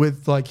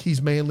with like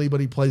he's manly, but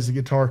he plays the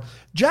guitar.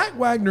 Jack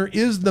Wagner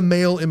is the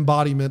male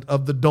embodiment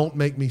of the "Don't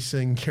Make Me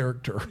Sing"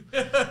 character.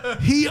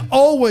 He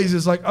always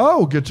is like,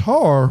 "Oh,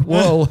 guitar.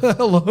 Well,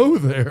 hello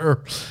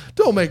there.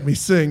 Don't make me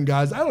sing,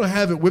 guys. I don't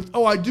have it with.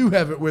 Oh, I do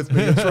have it with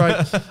me. It's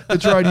right.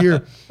 It's right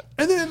here."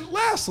 And then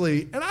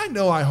lastly, and I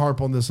know I harp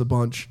on this a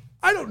bunch.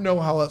 I don't know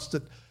how else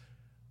to.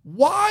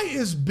 Why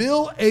is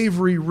Bill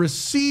Avery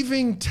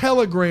receiving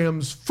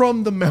telegrams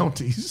from the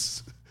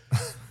Mounties?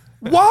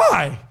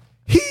 Why?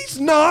 He's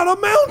not a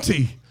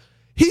Mountie.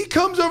 He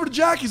comes over to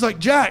Jack. He's like,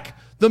 Jack,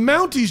 the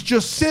Mounties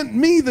just sent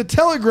me the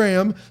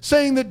telegram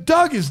saying that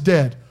Doug is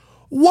dead.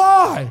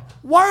 Why?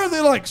 Why are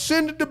they like,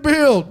 send it to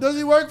Bill? Does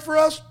he work for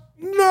us?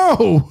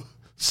 No.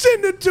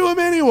 Send it to him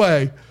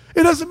anyway.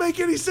 It doesn't make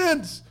any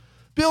sense.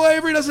 Bill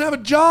Avery doesn't have a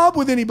job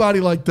with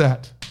anybody like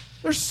that.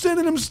 They're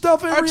sending him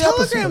stuff every Are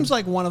telegrams episode.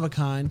 like one of a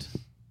kind?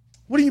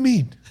 What do you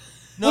mean?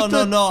 No.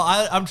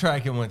 I'm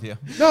tracking with you.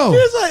 No.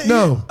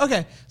 No.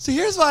 Okay, so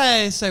here's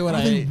why I say what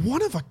Are they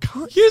one of a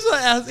kind? Here's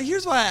why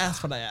I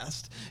asked what I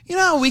asked. You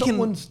know how we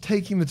Someone's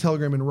taking the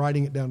telegram and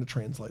writing it down to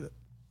translate it.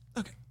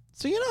 Okay,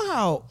 so you know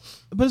how,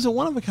 but is it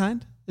one of a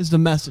kind? Is the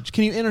message?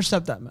 Can you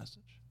intercept that message?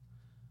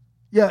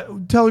 Yeah,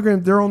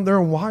 telegram. They're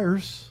on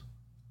wires.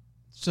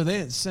 So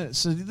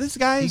this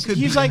guy, He could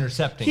he's be like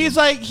intercepting he's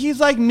them. he's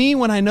like me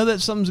when I know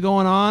that something's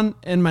going on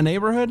in my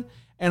neighborhood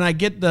and I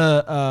get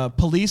the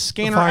police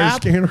scanner fire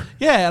app. scanner.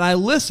 Yeah, and I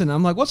listen.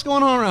 I'm like, what's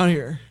going on around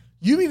here?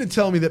 You mean to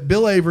tell me that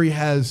Bill Avery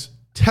has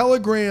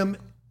telegram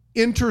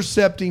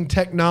intercepting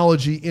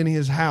technology in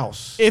his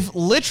house? If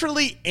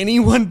literally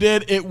anyone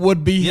did, it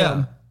would be Yeah.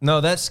 him. No,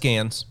 that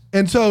scans.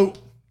 And so,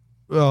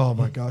 oh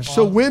my gosh.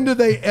 So when do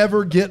they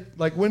ever get,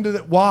 like,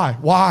 why?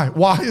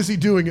 Why is he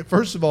doing it,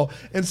 first of all?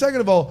 And second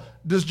of all,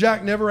 does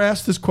Jack never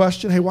ask this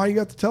question? Hey, why you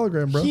got the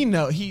telegram, bro? He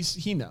knows. He's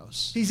in on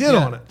it. He's in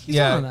on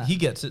Yeah, that. he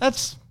gets it.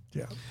 That's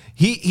Yeah.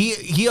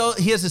 He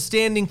has a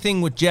standing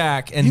thing with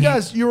Jack, and You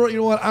guys, you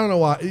know what? I don't know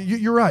why.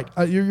 You're right.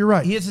 You're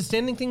right. he has a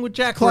standing thing with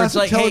Jack. Where it's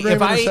Classic like, hey,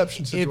 telegram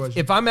interception situation.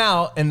 if I'm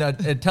out and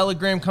a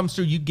telegram comes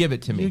through, you give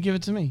it to me. you give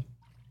it to me.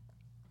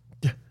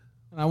 Yeah,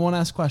 and I won't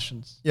ask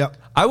questions. Yeah.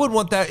 I would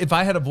want that if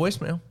I had a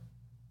voicemail.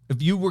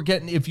 If you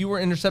were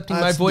intercepting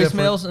That's my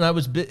voicemails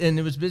different. and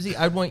it was busy,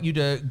 I'd want you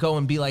to go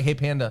and be like, "Hey,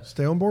 Panda."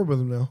 Stay on board with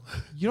him now.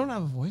 You don't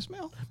have a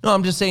voicemail? No,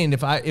 I'm just saying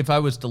if I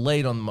was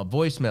delayed on my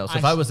voicemails,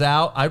 if I was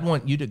out, I'd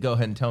want you to go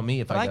ahead and tell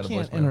me if But I I got a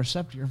can't voicemail.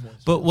 intercept your voice.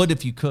 But what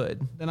if you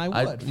could? Then I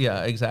would.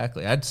 Yeah,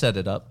 exactly. I'd set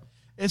it up.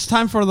 It's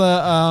time for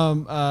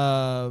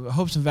the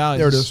hopes and values.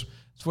 There it is.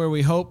 It's where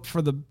we hope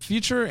for the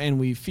future and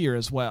we fear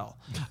as well.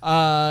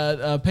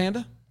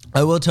 Panda?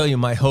 I will tell you,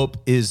 my hope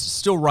is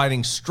still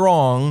riding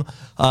strong.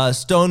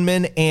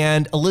 Stoneman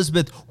and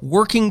Elizabeth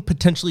working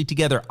potentially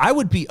together. I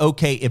would be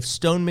okay if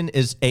Stoneman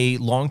is a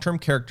long-term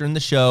character in the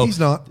show. He's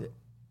not.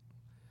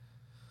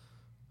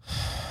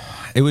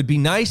 It would be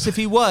nice if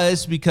he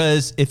was,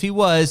 because if he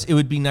was, it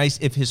would be nice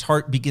if his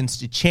heart begins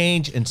to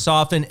change and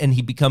soften and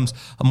he becomes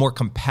a more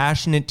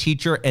compassionate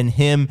teacher, and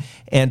him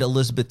and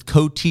Elizabeth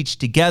co-teach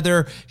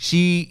together.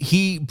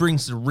 He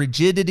brings the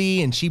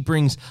rigidity and she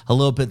brings a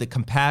little bit of the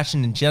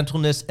compassion and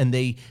gentleness, and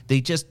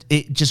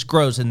it just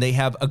grows, and they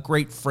have a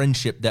great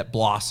friendship that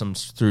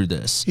blossoms through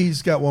this.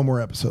 He's got one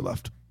more episode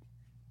left.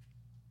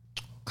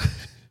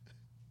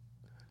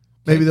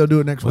 Maybe they'll do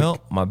it next week. Well,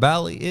 my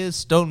valley is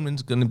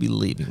Stoneman's going to be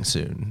leaving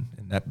soon,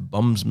 and that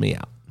bums me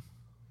out.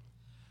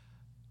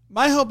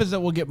 My hope is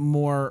that we'll get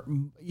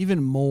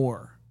even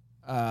more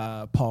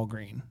Paul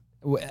Green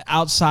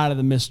outside of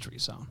the mystery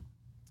zone.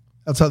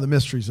 Outside the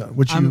mystery zone,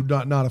 which you're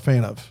not a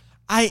fan of.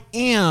 I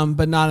am,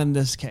 but not in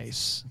this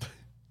case.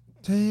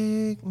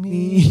 Take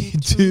me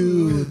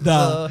to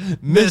the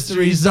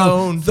mystery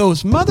zone.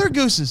 Those mother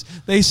gooses,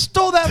 they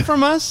stole that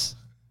from us.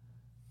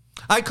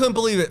 I couldn't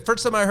believe it.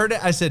 First time I heard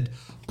it, I said,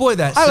 boy,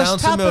 that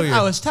sounds familiar.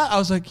 I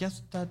was like,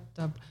 yes,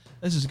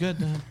 this is good.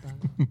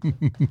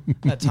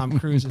 That Tom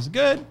Cruise is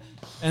good.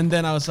 And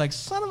then I was like,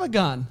 son of a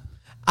gun.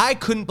 I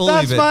couldn't believe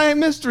That's it. my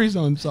mystery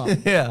zone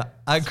song. Yeah,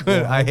 I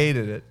couldn't. I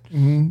hated it.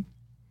 Mm-hmm.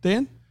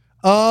 Dan?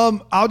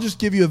 I'll just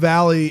give you a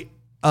valley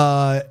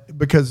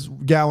because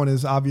Gowan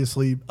is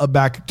obviously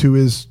back to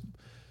his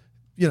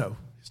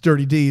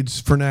dirty deeds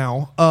for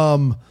now.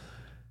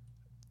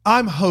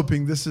 I'm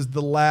hoping this is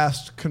the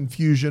last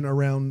confusion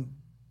around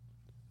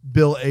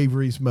Bill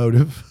Avery's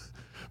motive,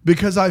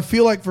 because I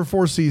feel like for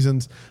 4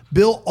 seasons,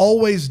 Bill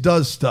always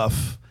does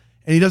stuff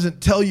and he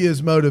doesn't tell you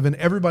his motive, and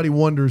everybody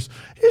wonders,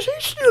 is he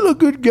still a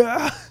good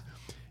guy?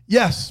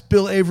 Yes,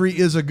 Bill Avery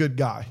is a good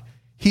guy.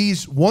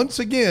 He's once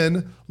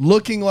again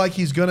looking like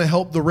he's going to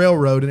help the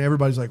railroad, and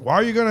everybody's like, why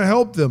are you going to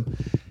help them?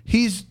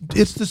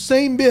 It's the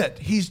same bit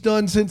he's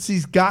done since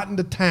he's gotten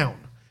to town.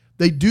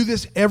 They do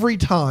this every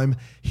time.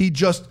 He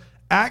just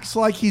acts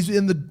like he's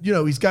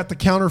he's got the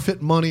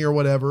counterfeit money or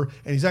whatever,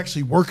 and he's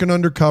actually working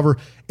undercover.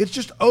 It's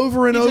just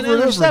over and over and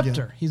over again.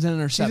 He's an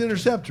interceptor. He's an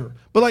interceptor.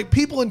 But like,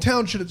 people in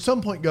town should at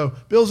some point go,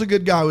 Bill's a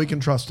good guy, we can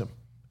trust him.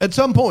 At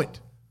some point.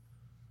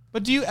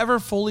 But do you ever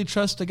fully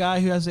trust a guy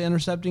who has the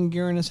intercepting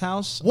gear in his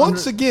house?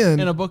 Once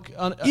again, in a book,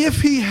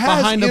 if he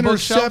has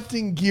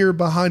intercepting gear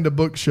behind a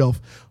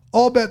bookshelf,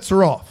 all bets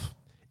are off.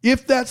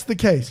 If that's the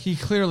case. He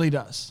clearly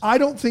does. I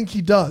don't think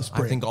he does,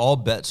 I think all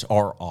bets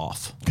are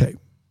off. Okay.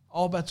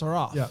 All bets are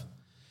off. Yeah.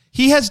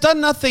 He has done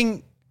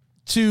nothing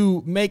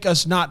to make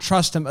us not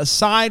trust him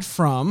aside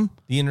from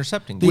the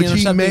intercepting, which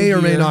he may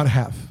or may not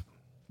have.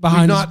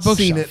 Behind We've not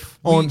seen it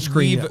on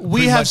screen yet.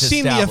 We have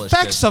seen the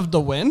effects of the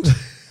wind.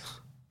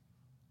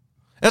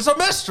 It's a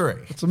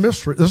mystery. It's a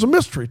mystery. There's a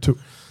mystery to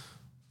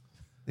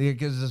it. It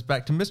gives us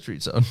back to Mystery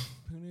Zone.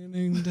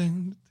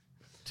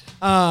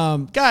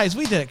 Guys,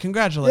 we did it.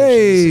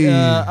 Congratulations.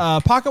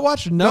 Hey. Pocket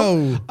Watch?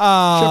 No.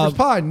 Shepherd's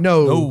Pie?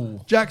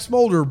 No. Jack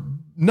Smolder?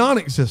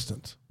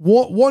 Non-existent.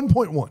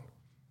 1.1.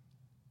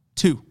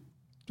 2.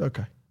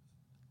 Okay.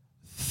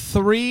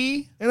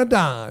 3 and a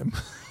dime.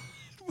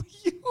 Will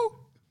you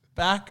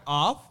back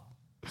off?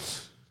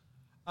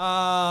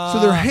 So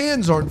their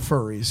hands aren't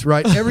furries,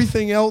 right?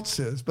 Everything else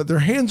is, but their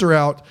hands are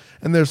out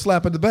and they're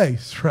slapping the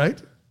bass, right?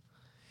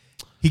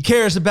 He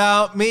cares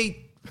about me.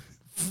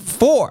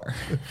 4.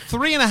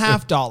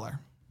 $3.50.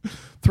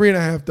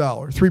 $3.50.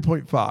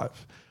 3.5.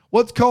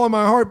 What's calling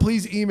my heart?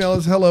 Please email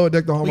us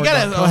hello@deckthehallmark.com. We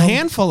got a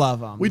handful of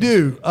them. We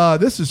do.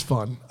 This is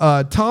fun.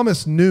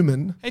 Thomas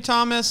Newman. Hey,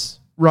 Thomas.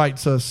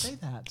 Writes us. Say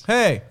that.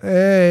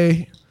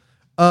 Hey.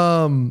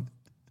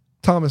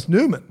 Thomas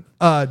Newman.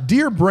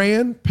 Dear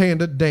Bran,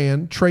 Panda,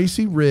 Dan,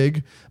 Tracy,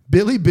 Rigg,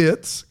 Billy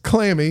Bits,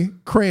 Clammy,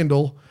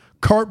 Crandall,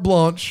 Carte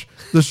Blanche,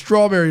 the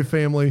Strawberry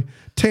Family,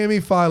 Tammy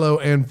Philo,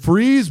 and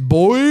Freeze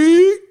Boy,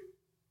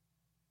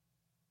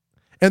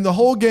 and the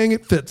whole gang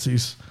at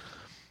Fitzy's.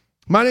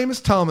 My name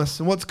is Thomas,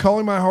 and what's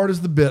calling my heart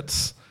is the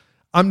bits.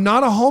 I'm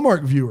not a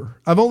Hallmark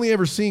viewer. I've only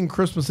ever seen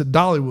Christmas at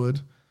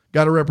Dollywood.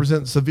 Got to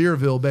represent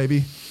Sevierville,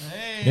 baby.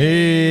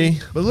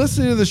 Hey. But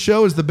listening to the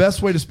show is the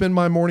best way to spend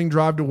my morning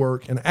drive to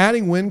work, and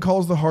adding When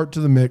Calls the Heart to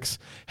the mix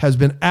has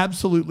been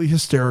absolutely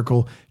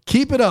hysterical.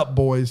 Keep it up,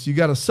 boys. You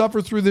got to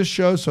suffer through this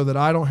show so that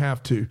I don't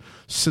have to.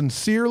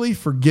 Sincerely,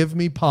 forgive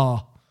me,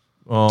 Pa.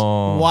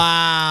 Oh.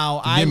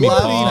 Wow. I Love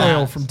love an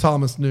email that. from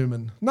Thomas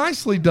Newman.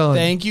 Nicely done.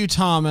 Thank you,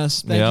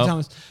 Thomas. Thank you,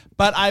 Thomas.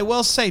 But I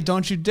will say,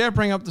 don't you dare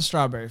bring up the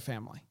Strawberry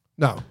Family.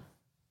 No.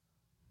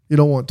 You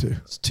don't want to.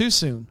 It's too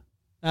soon.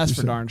 That's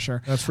for darn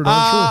sure. That's for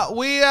darn sure.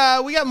 We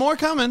got more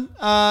coming.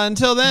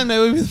 Until then,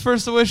 may we be the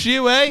first to wish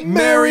you a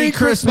Merry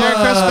Christmas. Merry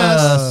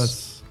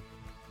Christmas.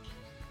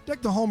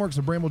 Deck the Hallmark's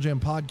a Bramble Jam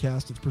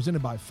podcast. It's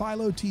presented by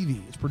Philo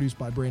TV. It's produced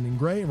by Brandon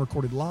Gray and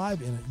recorded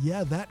live in,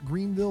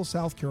 Greenville,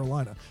 South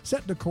Carolina.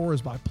 Set decor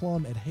is by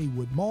Plum at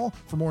Haywood Mall.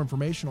 For more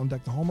information on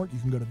Deck the Hallmark, you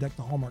can go to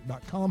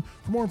deckthehallmark.com.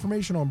 For more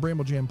information on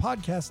Bramble Jam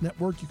Podcast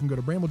Network, you can go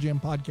to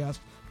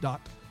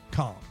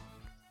bramblejampodcast.com.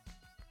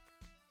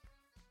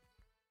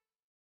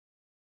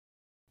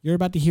 You're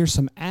about to hear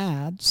some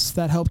ads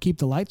that help keep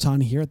the lights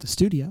on here at the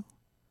studio.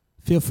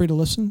 Feel free to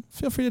listen.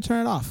 Feel free to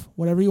turn it off,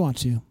 whatever you want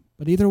to.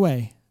 But either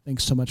way,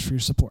 thanks so much for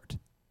your support.